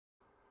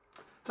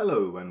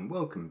Hello and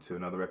welcome to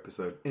another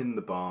episode in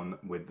the barn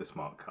with the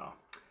Smartcar.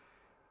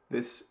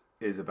 This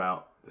is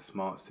about the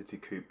Smart City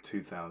Coupe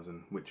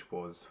 2000, which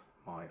was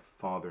my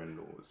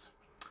father-in-law's.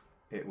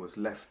 It was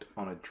left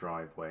on a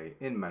driveway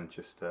in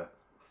Manchester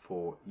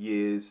for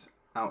years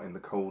out in the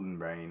cold and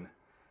rain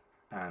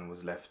and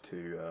was left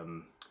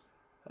to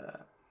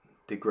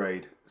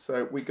degrade.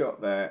 So we got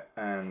there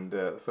and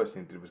the first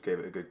thing we did was gave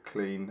it a good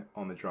clean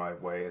on the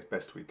driveway as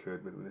best we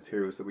could with the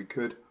materials that we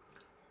could.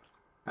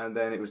 And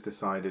then it was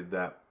decided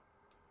that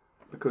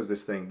because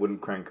this thing wouldn't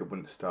crank, it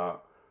wouldn't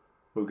start,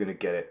 we were going to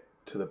get it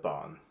to the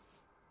barn.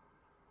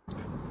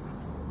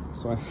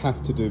 So I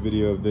have to do a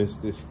video of this.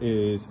 This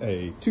is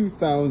a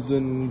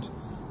 2000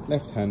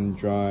 left-hand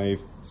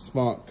drive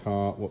smart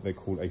car, what they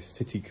call a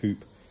City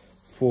Coupe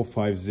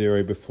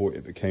 450 before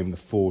it became the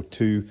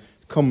 42,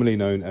 commonly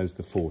known as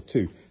the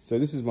 42. So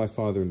this is my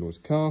father-in-law's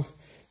car.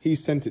 He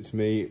sent it to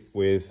me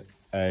with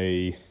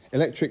a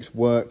electrics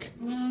work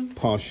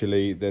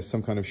partially. There's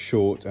some kind of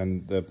short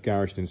and the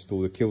garage to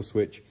install the kill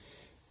switch.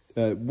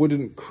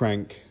 Wouldn't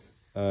crank,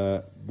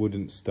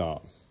 wouldn't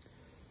start,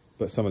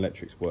 but some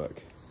electrics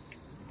work.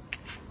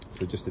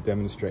 So just to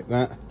demonstrate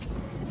that.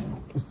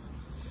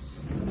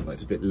 Well,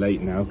 it's a bit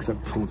late now because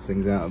I've pulled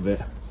things out of it.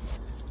 I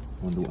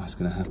wonder what's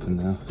going to happen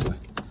now if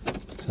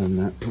I turn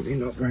that. Probably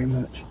not very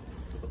much.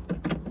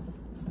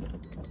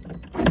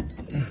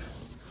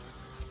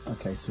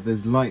 Okay, so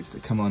there's lights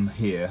that come on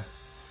here.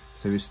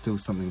 So there's still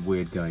something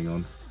weird going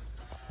on.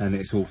 And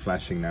it's all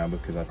flashing now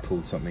because I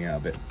pulled something out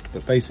of it.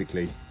 But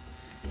basically,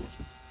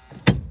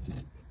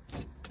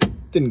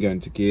 didn't go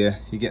into gear.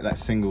 You get that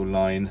single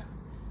line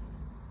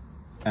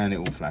and it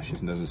all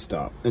flashes and doesn't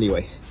start.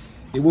 Anyway,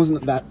 it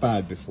wasn't that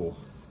bad before.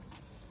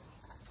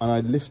 And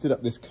I lifted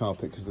up this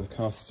carpet because the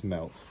car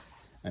smelt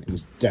and it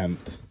was damp.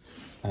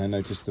 And I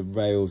noticed the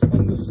rails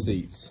on the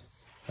seats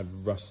had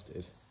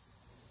rusted.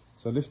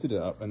 So I lifted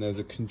it up and there's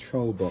a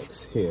control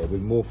box here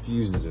with more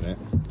fuses in it.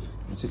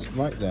 It sits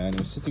right there and it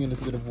was sitting in a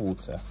little bit of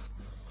water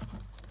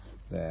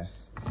there.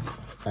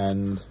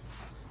 And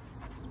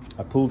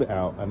I pulled it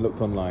out and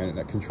looked online and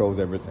that controls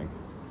everything.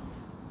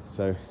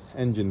 So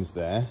engine's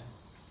there.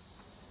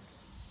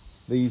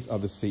 These are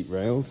the seat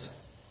rails.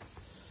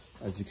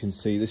 As you can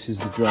see, this is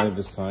the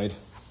driver's side,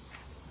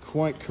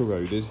 quite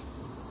corroded.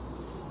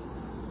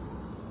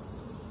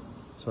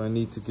 So I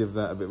need to give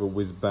that a bit of a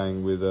whiz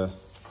bang with a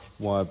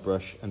wire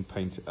brush and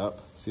paint it up.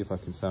 See if I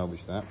can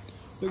salvage that.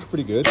 Looks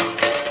pretty good,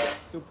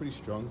 still pretty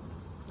strong.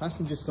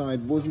 Passenger side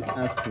wasn't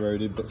as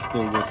corroded, but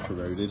still was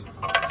corroded,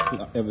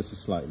 ever so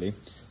slightly.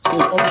 So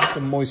there's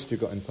obviously some moisture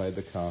got inside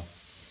the car.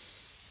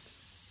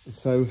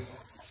 So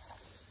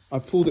I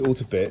pulled it all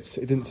to bits.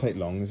 It didn't take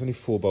long. There's only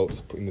 4 bolts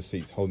putting the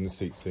seats, holding the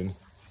seats in,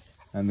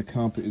 and the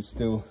carpet is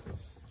still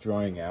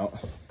drying out.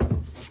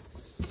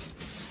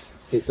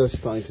 It does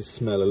starting to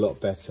smell a lot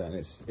better, and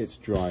it's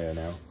drier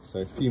now. So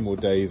a few more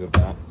days of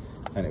that,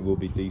 and it will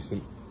be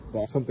decent.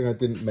 But something I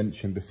didn't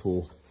mention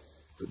before,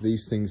 but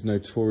these things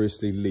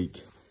notoriously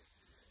leak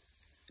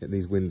at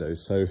these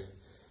windows. So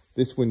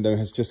this window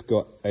has just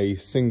got a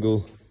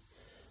single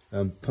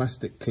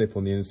plastic clip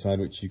on the inside,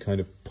 which you kind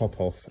of pop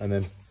off, and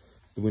then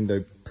the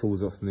window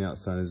pulls off from the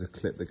outside. There's a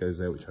clip that goes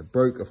there, which I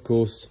broke, of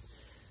course.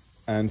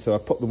 And so I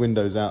popped the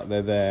windows out,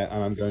 they're there,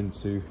 and I'm going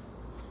to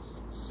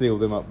seal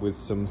them up with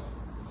some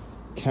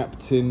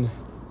Captain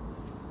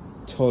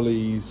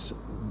Tolly's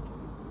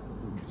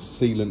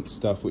sealant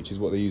stuff, which is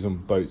what they use on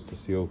boats to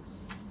seal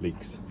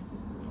leaks.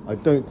 I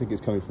don't think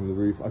it's coming from the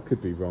roof. I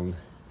could be wrong.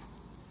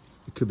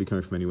 It could be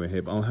coming from anywhere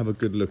here, but I'll have a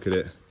good look at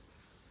it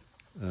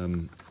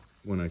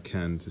when I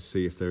can to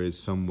see if there is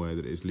somewhere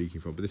that it is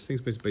leaking from. But this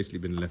thing's basically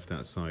been left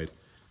outside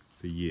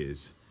for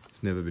years.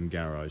 It's never been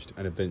garaged,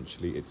 and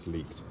eventually it's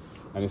leaked.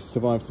 And it's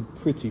survived some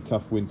pretty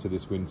tough winter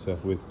this winter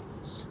with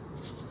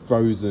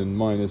frozen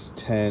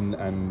 -10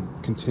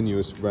 and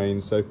continuous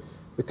rain. So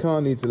the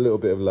car needs a little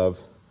bit of love.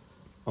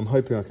 I'm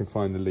hoping I can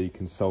find the leak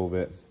and solve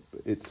it.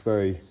 But it's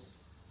going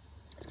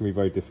to be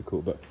very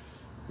difficult, but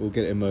we'll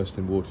get it immersed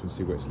in water and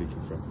see where it's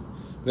leaking from.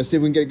 Let's see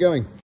if we can get it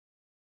going.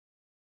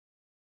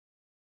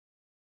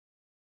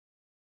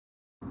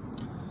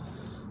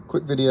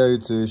 Quick video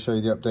to show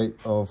you the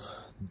update of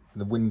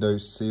the window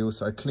seal.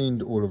 So I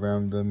cleaned all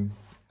around them,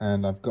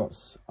 and I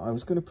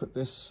was going to put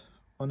this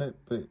on it,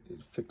 but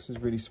it fixes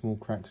really small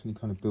cracks and you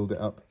kind of build it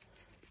up.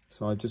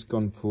 So I've just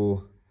gone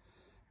for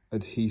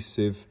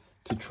adhesive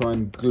to try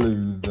and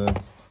glue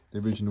the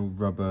original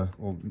rubber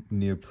or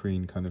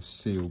neoprene kind of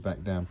seal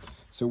back down.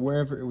 So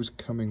wherever it was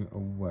coming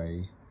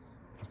away,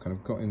 I've kind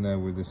of got in there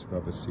with this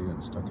rubber sealant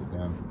and stuck it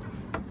down.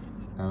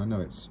 And I know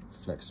it's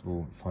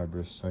flexible,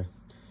 fibrous, so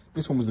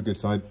this one was the good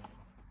side.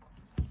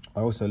 I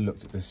also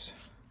looked at this,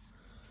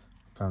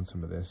 found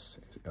some of this.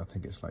 I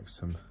think it's like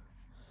some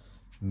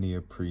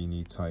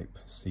neoprene type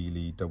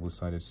sealy,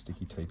 double-sided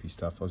sticky tapey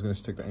stuff. I was going to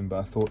stick that in, but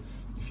I thought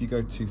if you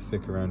go too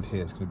thick around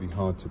here, it's going to be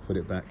hard to put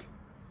it back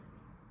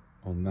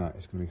on that.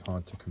 It's going to be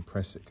hard to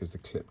compress it because the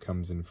clip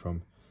comes in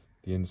from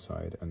the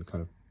inside and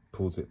kind of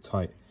pulls it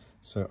tight.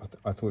 So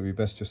I thought it'd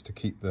be best just to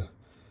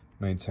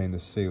maintain the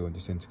seal and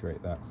just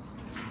integrate that.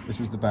 This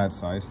was the bad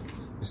side.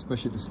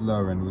 especially this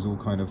lower end, was all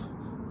kind of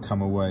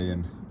come away,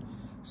 and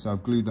so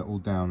I've glued that all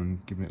down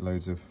and given it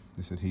loads of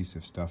this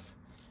adhesive stuff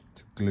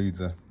to glue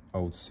the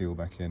old seal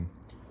back in.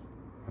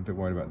 I'm a bit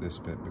worried about this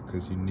bit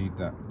because you need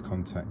that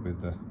contact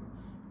with the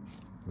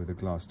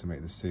glass to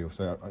make the seal.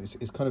 So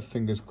it's kind of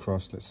fingers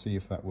crossed. Let's see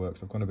if that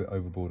works. I've gone a bit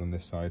overboard on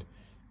this side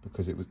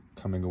because it was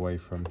coming away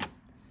from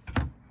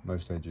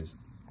most edges.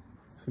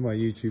 For my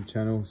YouTube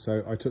channel,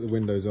 so I took the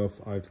windows off.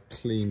 I've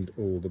cleaned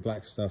all the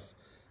black stuff.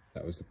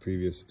 That was the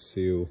previous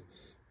seal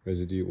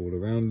residue all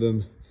around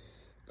them.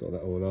 Got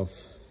that all off,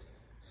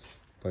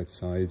 both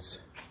sides.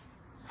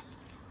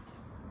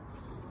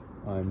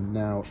 I'm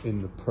now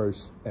in the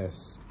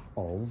process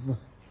of,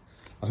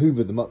 I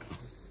hoovered them up.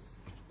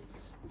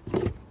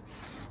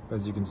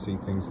 As you can see,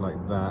 things like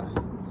that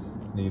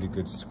need a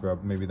good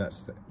scrub. Maybe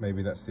that's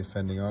the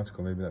offending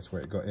article, maybe that's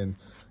where it got in.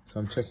 So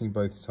I'm checking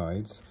both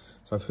sides.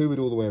 So I've hoovered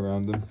all the way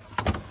around them.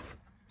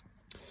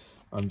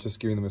 I'm just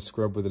giving them a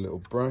scrub with a little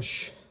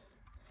brush.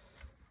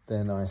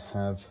 Then I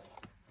have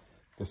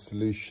the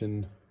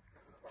solution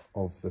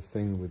of the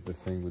thing with the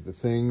thing with the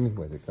thing.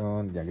 Where's it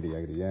gone? Yaggity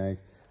yaggity yag.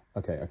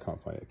 Okay, I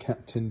can't find it.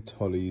 Captain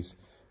Tolly's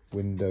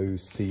window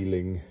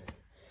sealing,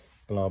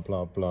 blah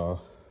blah blah.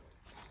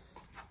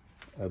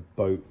 A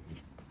boat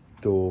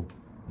door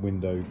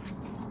window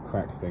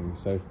crack thing.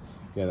 So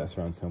yeah, that's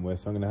around somewhere.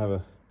 So I'm gonna have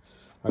a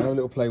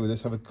little play with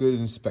this, have a good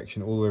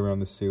inspection all the way around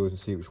the seals to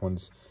see which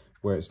ones,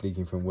 where it's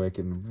leaking from where,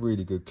 give them a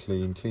really good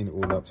clean it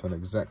all up so I know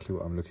exactly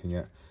what I'm looking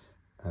at,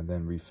 and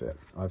then refit.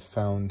 I've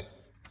found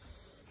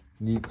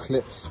new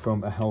clips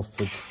from a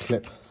Halford's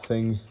clip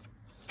thing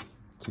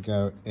to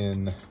go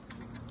in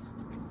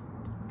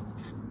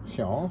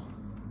here.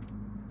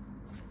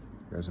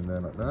 Goes in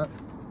there like that.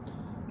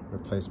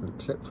 Replacement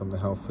clip from the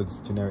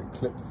Halford's generic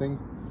clip thing.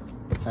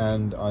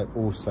 And I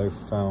also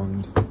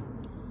found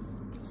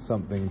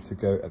something to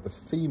go at the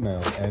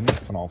female end.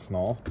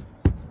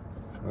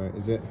 Where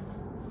is it?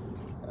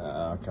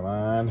 Come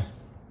on.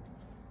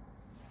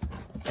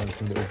 I found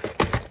some little,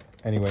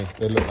 anyway,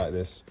 they look like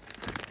this.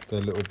 They're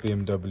little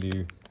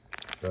BMW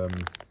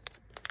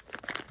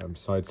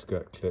side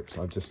skirt clips.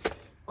 I've just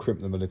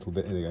crimped them a little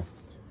bit. Here they go.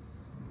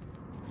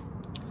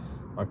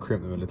 I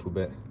crimped them a little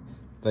bit.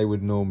 They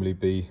would normally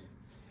be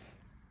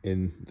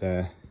in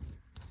there.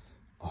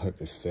 I hope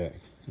they fit.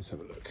 Let's have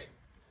a look.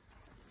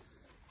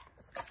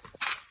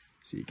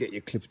 So you get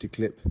your clippity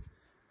clip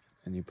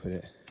and you put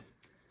it,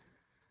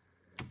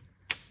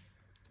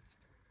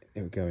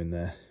 it will go in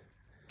there.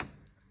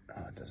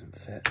 Oh, it doesn't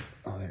fit.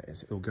 Oh, there it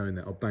is. It'll go in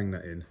there. I'll bang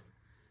that in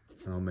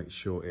and I'll make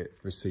sure it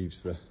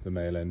receives the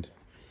male end.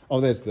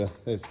 Oh, there's the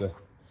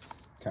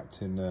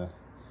Captain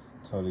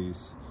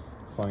Tolly's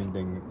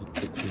finding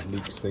fixes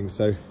leaks thing.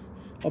 So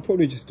I'll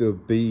probably just do a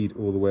bead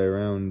all the way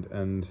around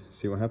and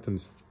see what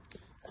happens.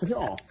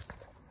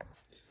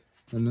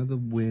 Another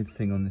weird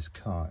thing on this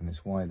car, and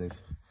it's why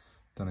they've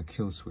done a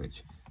kill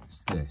switch,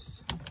 is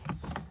this.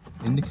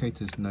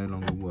 Indicators no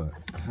longer work.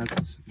 Well,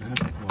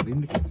 the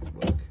indicators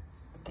work,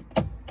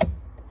 I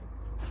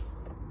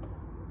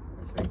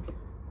think.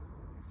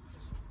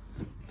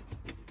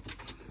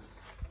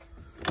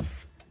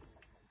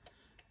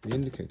 The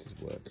indicators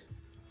work,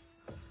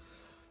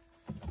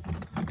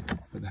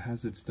 but the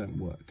hazards don't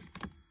work.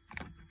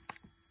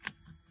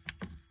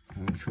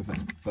 I'm not sure if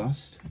that's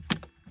bust.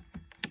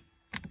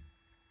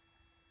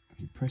 If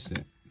you press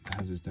it, the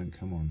hazards don't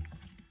come on.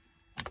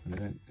 And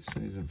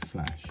they don't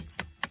flash.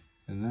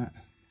 And that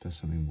does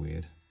something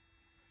weird,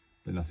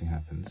 but nothing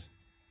happens.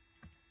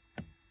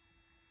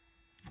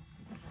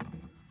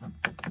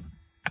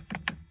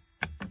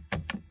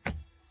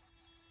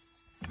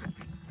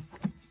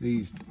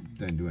 These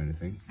don't do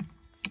anything.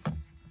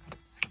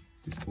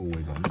 Just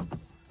always on.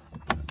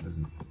 That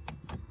doesn't.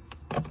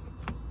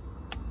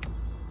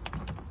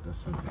 Does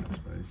something, I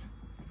suppose.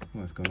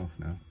 Well, it's gone off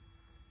now.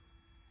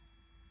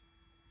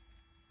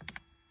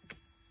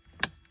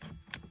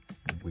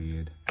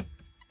 Weird.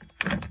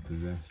 It's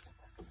possessed.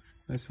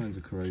 No signs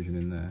of corrosion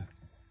in there.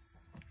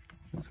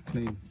 Looks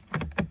clean.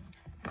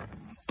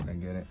 Don't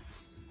get it.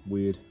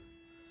 Weird.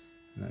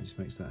 And that just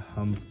makes that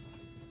hum.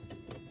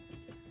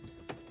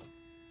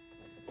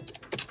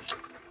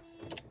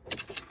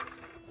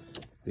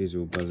 These are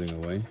all buzzing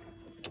away.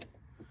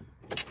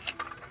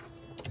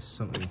 There's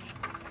something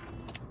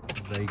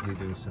vaguely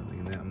doing something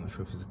in there. I'm not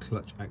sure if it's a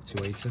clutch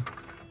actuator.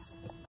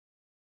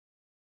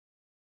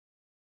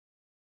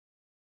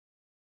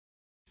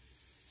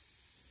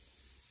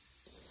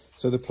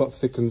 So the plot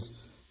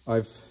thickens.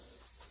 I've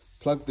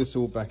plugged this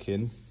all back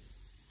in,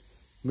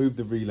 moved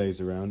the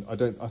relays around. I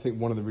think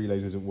one of the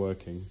relays isn't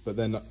working, but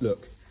then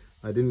look,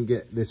 I didn't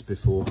get this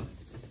before.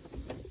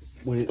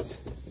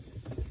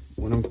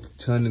 When I'm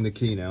turning the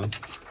key now,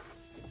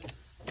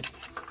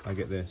 I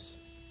get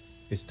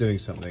this. It's doing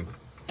something,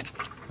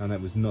 and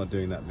that was not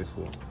doing that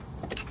before.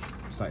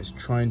 It's like it's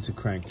trying to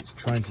crank. It's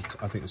trying to.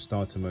 I think the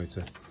starter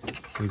motor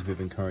needs a bit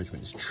of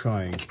encouragement. It's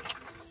trying,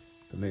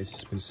 but maybe it's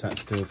just been sat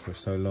still for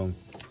so long.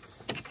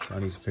 So I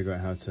need to figure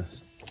out how to.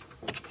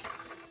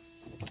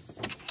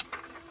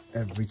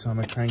 Every time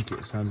I crank it,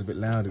 it sounds a bit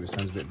louder. It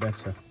sounds a bit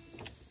better.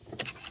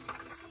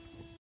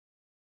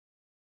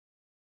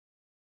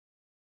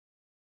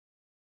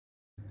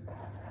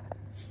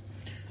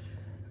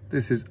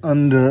 This is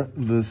under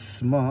the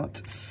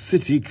Smart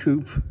City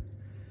Coupe.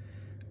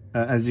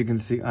 As you can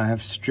see, I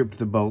have stripped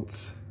the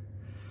bolts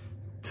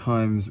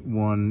times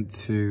 1,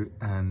 2,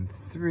 and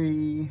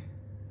 3.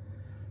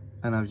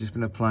 And I've just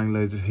been applying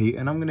loads of heat,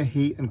 and I'm going to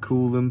heat and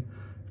cool them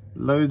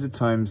loads of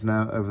times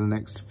now over the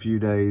next few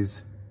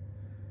days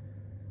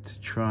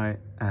to try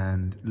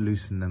and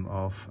loosen them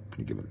off. I'm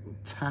going to give it a little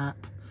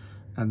tap,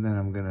 and then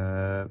I'm going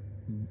to,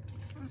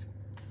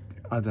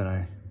 I don't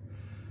know,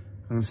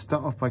 I'm going to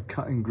start off by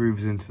cutting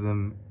grooves into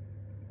them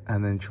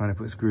and then trying to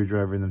put a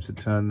screwdriver in them to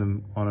turn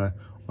them on a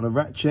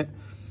ratchet.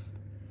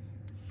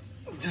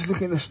 Just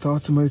looking at the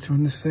starter motor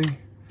on this thing.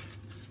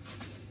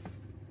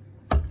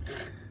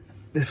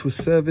 This was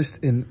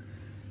serviced in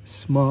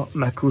Smart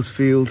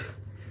Macclesfield,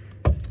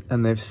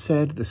 and they've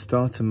said the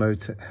starter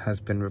motor has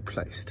been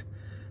replaced.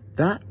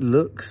 That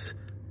looks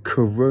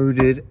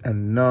corroded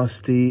and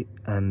nasty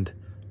and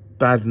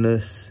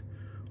badness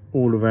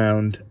all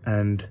around,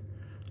 and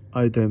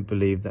I don't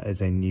believe that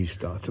is a new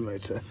starter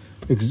motor.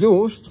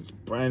 Exhaust is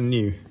brand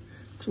new.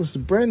 Exhaust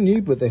is brand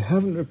new, but they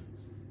haven't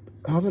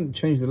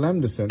changed the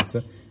lambda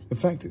sensor. In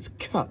fact, it's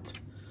cut,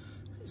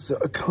 so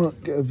I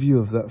can't get a view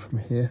of that from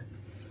here.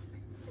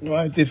 Well,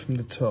 I did from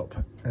the top,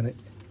 and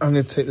I'm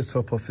going to take the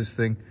top off this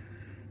thing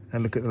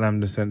and look at the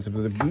lambda sensor.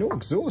 But the new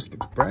exhaust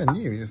looks brand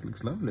new. It just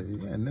looks lovely.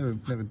 Yeah, never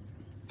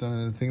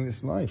done anything in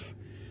this life,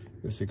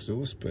 this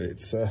exhaust, but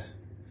it's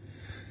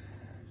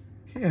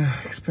yeah,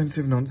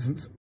 expensive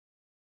nonsense.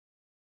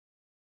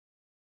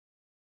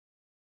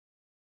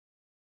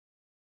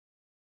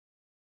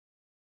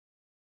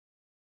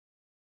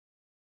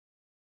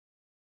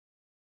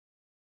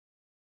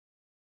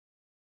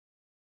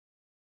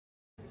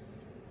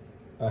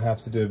 I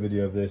have to do a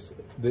video of this.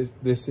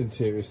 This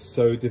interior is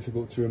so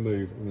difficult to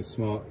remove on the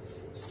Smart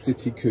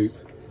City Coupe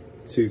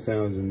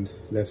 2000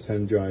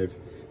 left-hand drive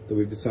that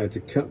we've decided to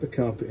cut the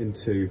carpet in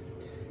two,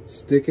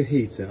 stick a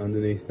heater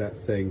underneath that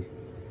thing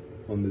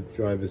on the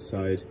driver's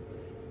side,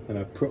 and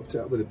I propped it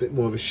up with a bit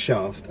more of a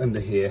shaft under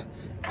here.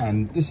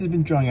 And this has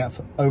been drying out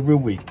for over a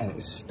week and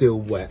it's still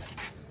wet.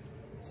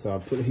 So I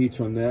put the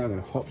heater on there. I'm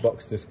going to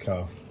hotbox this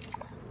car.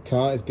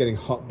 Car is getting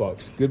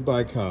hotboxed.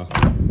 Goodbye, car.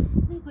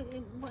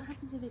 What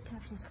happens if it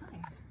catches fire?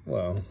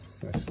 Well,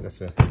 that's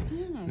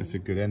a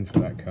good end for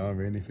that car,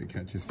 really, if it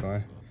catches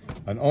fire.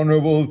 An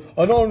honourable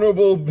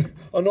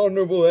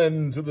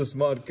end to the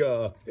smart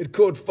car. It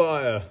caught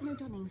fire. No,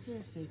 darling,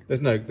 seriously.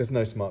 There's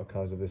no smart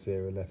cars of this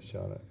era left,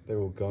 Charlotte. They're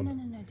all gone. No,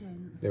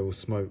 don't. They're all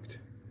smoked.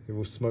 They're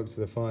all smoked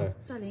to the fire.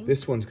 Darling.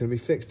 This one's going to be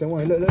fixed. Don't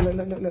worry. Look.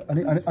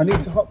 I need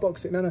to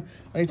hotbox it. No.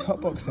 I need to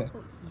hotbox it.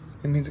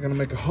 It means I'm going to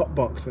make a hot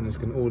box, and it's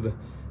going all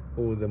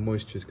the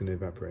moisture's going to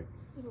evaporate.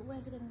 Yeah, but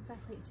where's it going to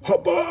evaporate to?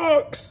 Hot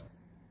box!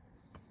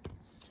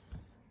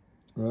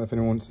 Well, if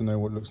anyone wants to know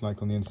what it looks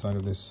like on the inside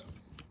of this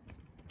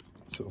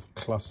sort of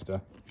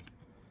cluster,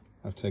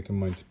 I've taken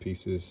mine to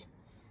pieces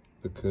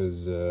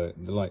because the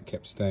light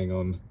kept staying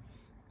on,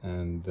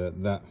 and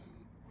that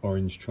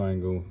orange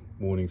triangle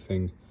warning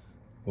thing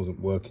wasn't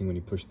working when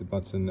you pushed the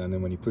button, and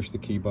then when you pushed the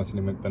key button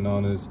it went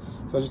bananas.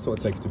 So I just thought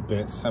I'd take it to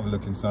bits, have a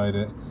look inside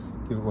it,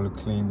 give it all a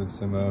clean with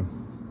some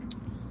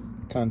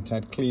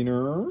contact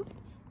cleaner.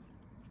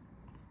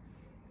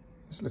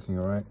 It's looking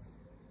alright.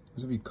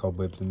 There's a few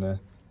cobwebs in there.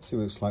 Let's see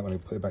what it looks like when I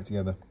put it back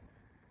together.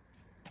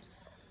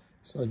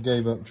 So I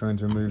gave up trying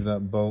to remove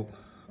that bolt.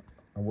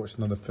 I watched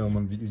another film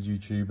on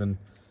YouTube, and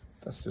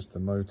that's just the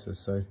motor,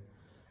 so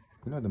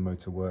we know the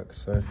motor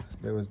works. So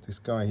there was this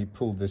guy, he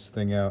pulled this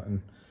thing out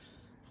and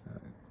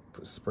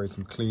sprayed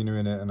some cleaner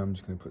in it, and I'm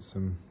just going to put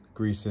some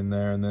grease in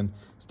there and then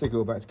stick it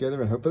all back together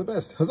and hope for the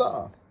best.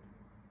 Huzzah!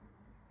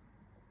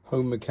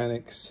 Home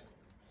mechanics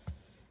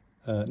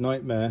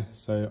nightmare.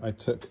 So I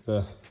took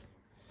the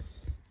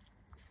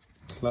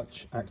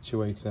clutch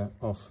actuator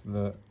off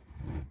the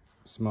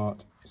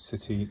Smart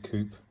City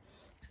Coupe,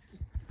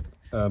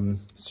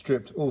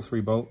 stripped all 3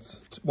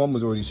 bolts. One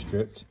was already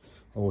stripped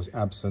or was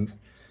absent,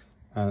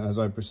 and as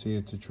I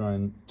proceeded to try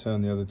and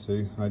turn the other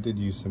 2, I did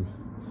use some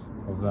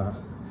of that,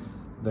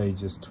 they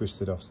just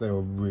twisted off, so they were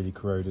really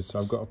corroded. So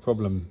I've got a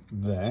problem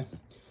there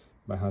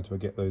about how do I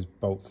get those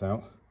bolts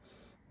out.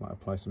 Might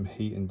apply some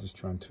heat and just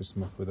try and twist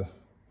them off with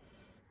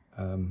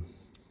a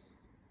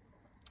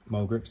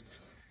mole grips.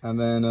 And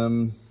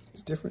then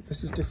it's different.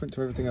 This is different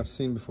to everything I've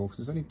seen before because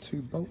there's only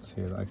 2 bolts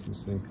here that I can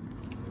see.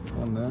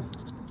 One there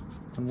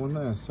and one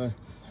there. So yeah,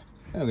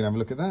 I'm going to have a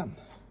look at that.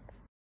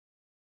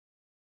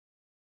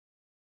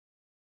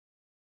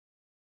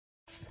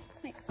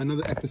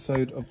 Another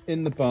episode of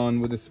In the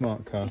Barn with a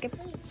smart car.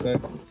 So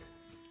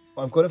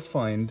I've got to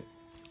find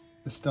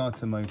the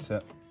starter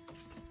motor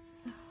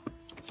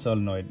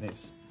solenoid.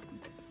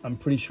 I'm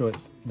pretty sure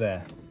it's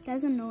there.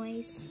 There's a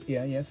noise.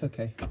 Yeah, it's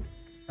okay.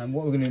 And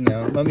what we're going to do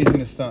now, Mummy's going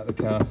to start the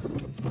car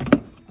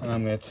and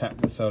I'm going to tap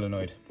the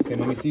solenoid. Okay,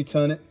 Mummy, so you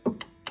turn it.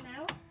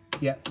 Now?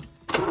 Yeah.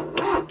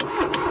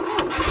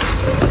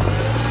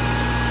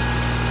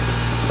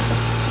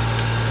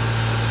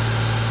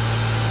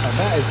 And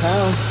that is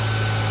how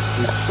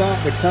we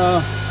start the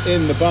car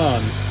in the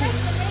barn.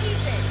 That's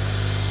amazing.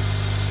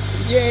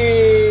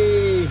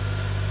 Yay!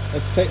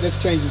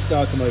 Let's change the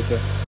starter motor.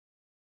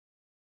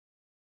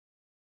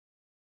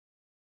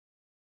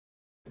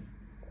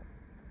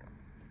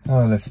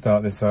 Oh, let's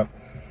start this up.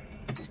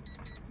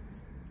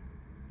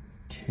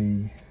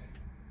 Key,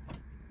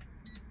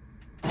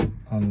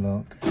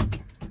 unlock,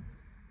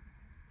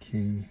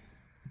 key,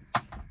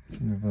 it's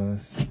in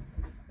reverse,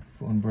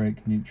 foot on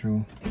brake,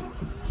 neutral,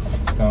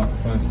 start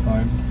first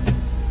time,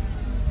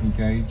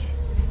 engage.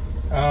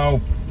 Oh,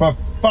 for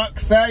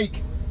fuck's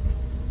sake!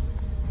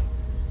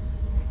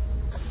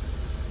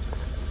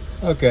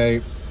 Okay,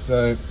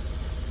 so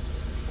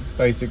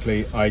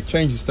basically I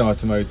changed the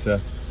starter motor,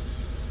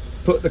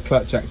 put the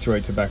clutch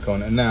actuator back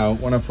on, and now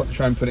when I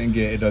try and put it in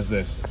gear, it does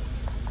this.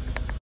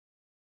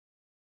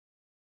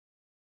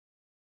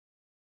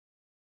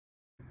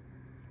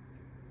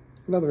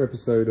 Another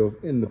episode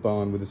of In the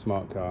Barn with the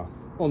Smart Car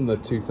on the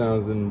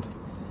 2000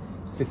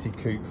 City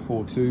Coupe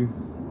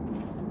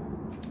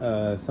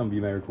 4.2. Some of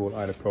you may recall I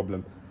had a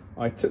problem.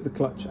 I took the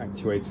clutch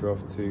actuator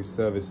off to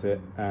service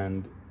it,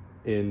 and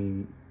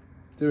in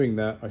doing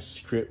that I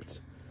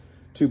stripped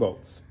 2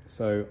 bolts.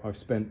 So I've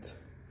spent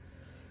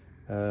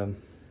a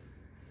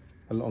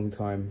long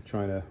time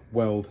trying to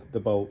weld the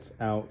bolts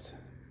out.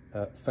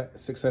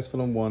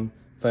 Successful on 1,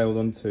 failed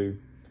on 2.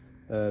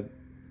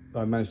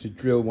 I managed to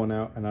drill 1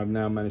 out, and I've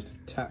now managed to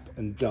tap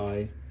and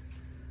die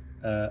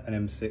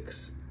an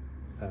M6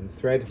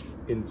 thread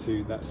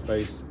into that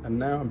space, and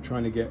now I'm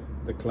trying to get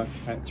the clutch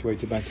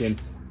actuator back in,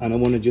 and I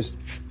want to just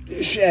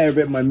share a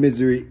bit of my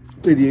misery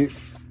with you.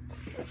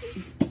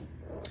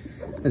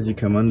 As you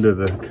come under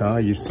the car,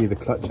 you see the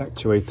clutch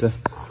actuator.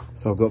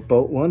 So I've got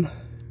bolt 1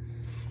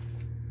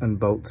 and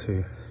bolt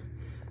 2,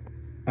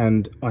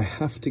 and I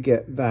have to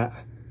get that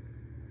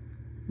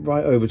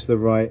right over to the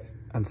right,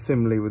 and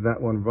similarly with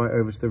that one right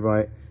over to the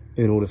right,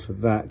 in order for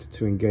that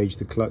to engage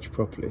the clutch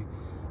properly.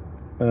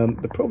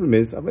 The problem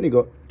is I've only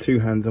got 2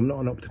 hands, I'm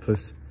not an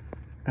octopus,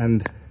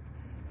 and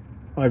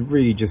I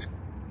really just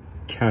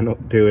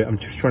cannot do it. I'm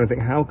just trying to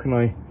think, how can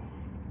I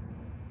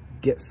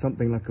get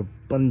something like a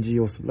bungee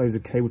or some loads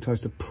of cable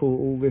ties to pull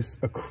all this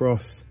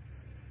across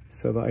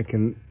so that I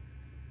can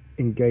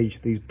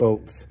engage these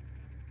bolts.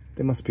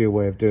 There must be a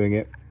way of doing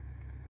it.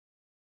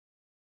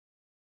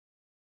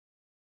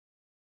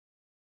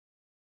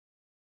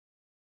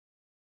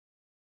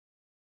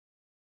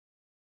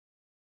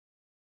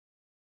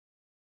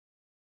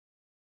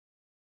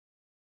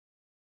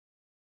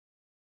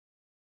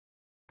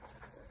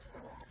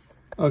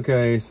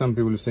 Okay, some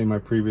people have seen my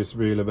previous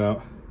reel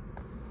about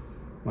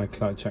my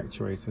clutch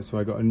actuator. So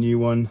I got a new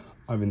one,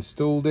 I've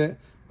installed it,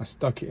 I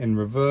stuck it in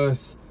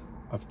reverse,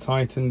 I've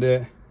tightened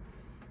it.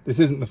 This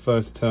isn't the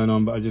first turn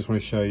on, but I just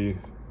want to show you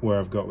where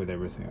I've got with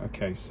everything.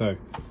 Okay, so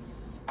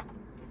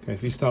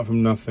if you start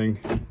from nothing,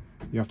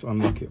 you have to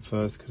unlock it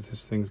first, because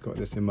this thing's got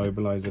this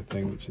immobilizer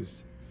thing, which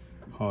is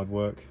hard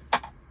work.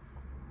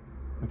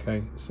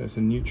 Okay, so it's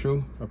in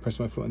neutral. If I press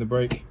my foot on the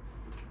brake,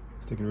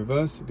 stick in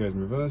reverse, it goes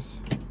in reverse,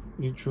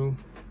 neutral.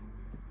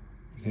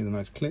 You can hear the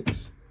nice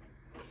clicks.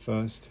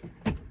 First,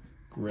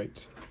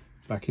 great.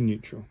 Back in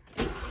neutral.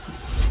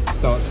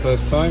 Starts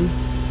first time,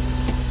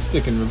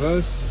 stick in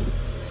reverse.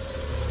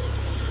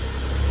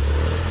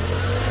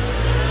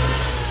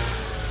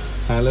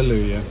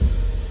 Hallelujah.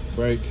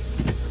 Brake,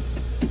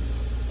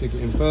 stick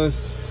it in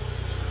first.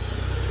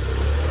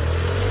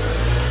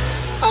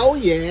 Oh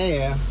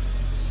yeah!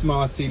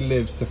 Smarty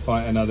lives to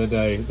fight another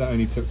day. That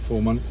only took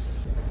 4 months.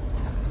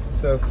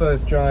 So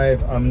first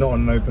drive, I'm not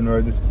on an open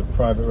road, this is a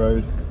private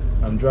road.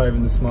 I'm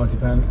driving the Smarty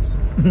Pants.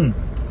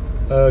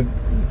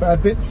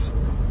 Bad bits,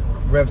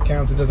 rev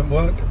counter doesn't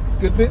work.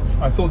 Good bits,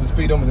 I thought the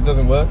speedometer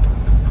doesn't work,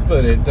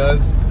 but it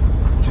does,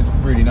 which is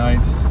really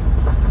nice.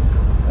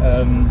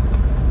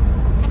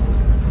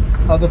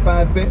 Other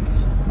bad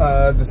bits,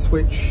 the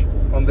switch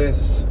on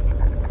this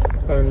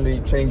only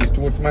changes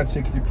to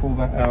automatic. If you pull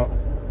that out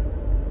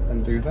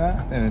and do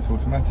that, then it's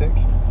automatic.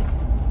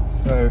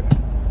 So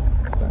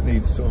that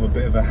needs sort of a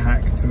bit of a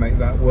hack to make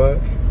that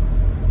work.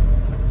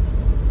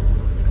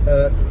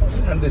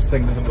 And this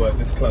thing doesn't work,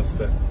 this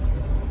cluster.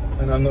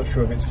 And I'm not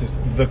sure if it's just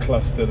the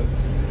cluster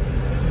that's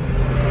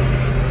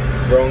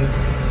wrong,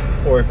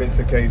 or if it's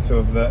a case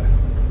of that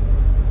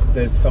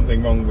there's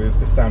something wrong with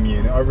the SAM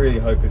unit. I really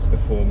hope it's the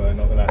former,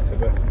 not the latter.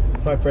 But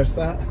if I press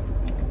that,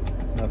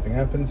 nothing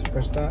happens.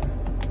 Press that,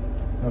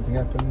 nothing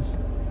happens.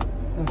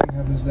 Nothing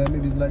happens there.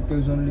 Maybe the light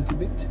goes on a little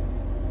bit.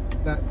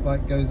 That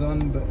light goes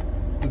on, but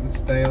doesn't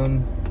stay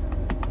on.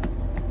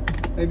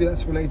 Maybe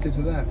that's related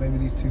to that. Maybe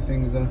these two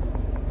things are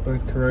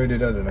both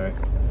corroded. I don't know.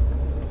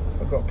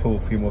 I've got to pull a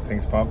few more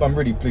things apart, but I'm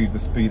really pleased the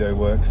speedo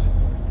works.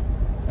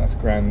 That's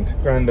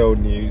grand old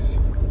news.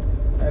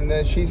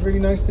 And she's really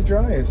nice to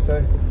drive,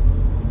 so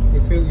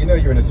you know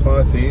you're in a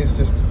Smarty. It's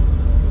just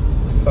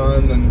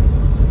fun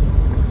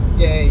and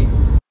yay.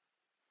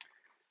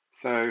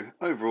 So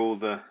overall,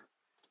 the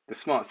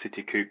Smart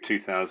City Coupe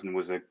 2000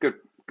 was a good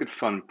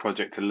fun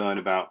project to learn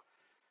about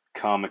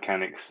car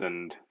mechanics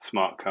and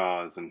smart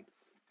cars, and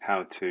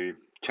how to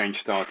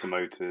change starter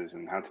motors,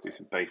 and how to do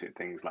some basic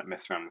things like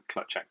mess around with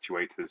clutch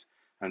actuators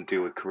and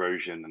deal with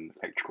corrosion and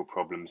electrical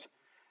problems.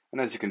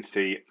 And as you can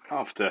see,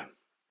 after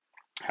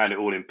I had it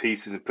all in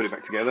pieces and put it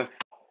back together,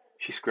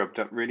 she scrubbed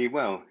up really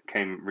well,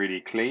 came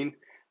really clean,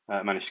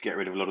 managed to get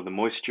rid of a lot of the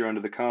moisture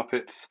under the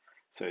carpets,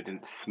 so it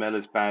didn't smell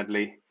as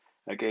badly.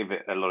 I gave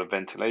it a lot of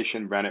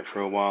ventilation, ran it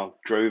for a while,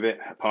 drove it,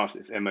 passed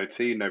its MOT,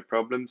 no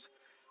problems.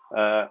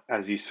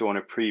 As you saw in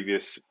a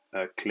previous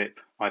clip,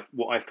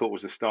 what I thought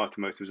was the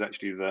starter motor was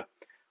actually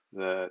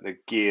the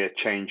gear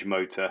change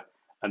motor,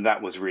 and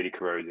that was really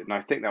corroded. And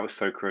I think that was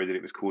so corroded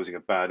it was causing a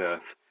bad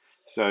earth.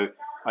 So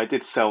I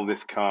did sell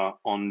this car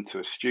on to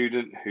a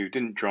student who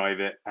didn't drive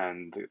it,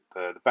 and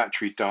the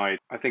battery died.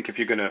 I think if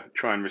you're going to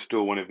try and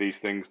restore one of these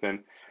things,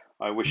 then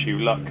I wish you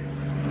luck.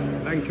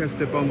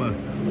 Lancaster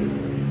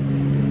Bomber.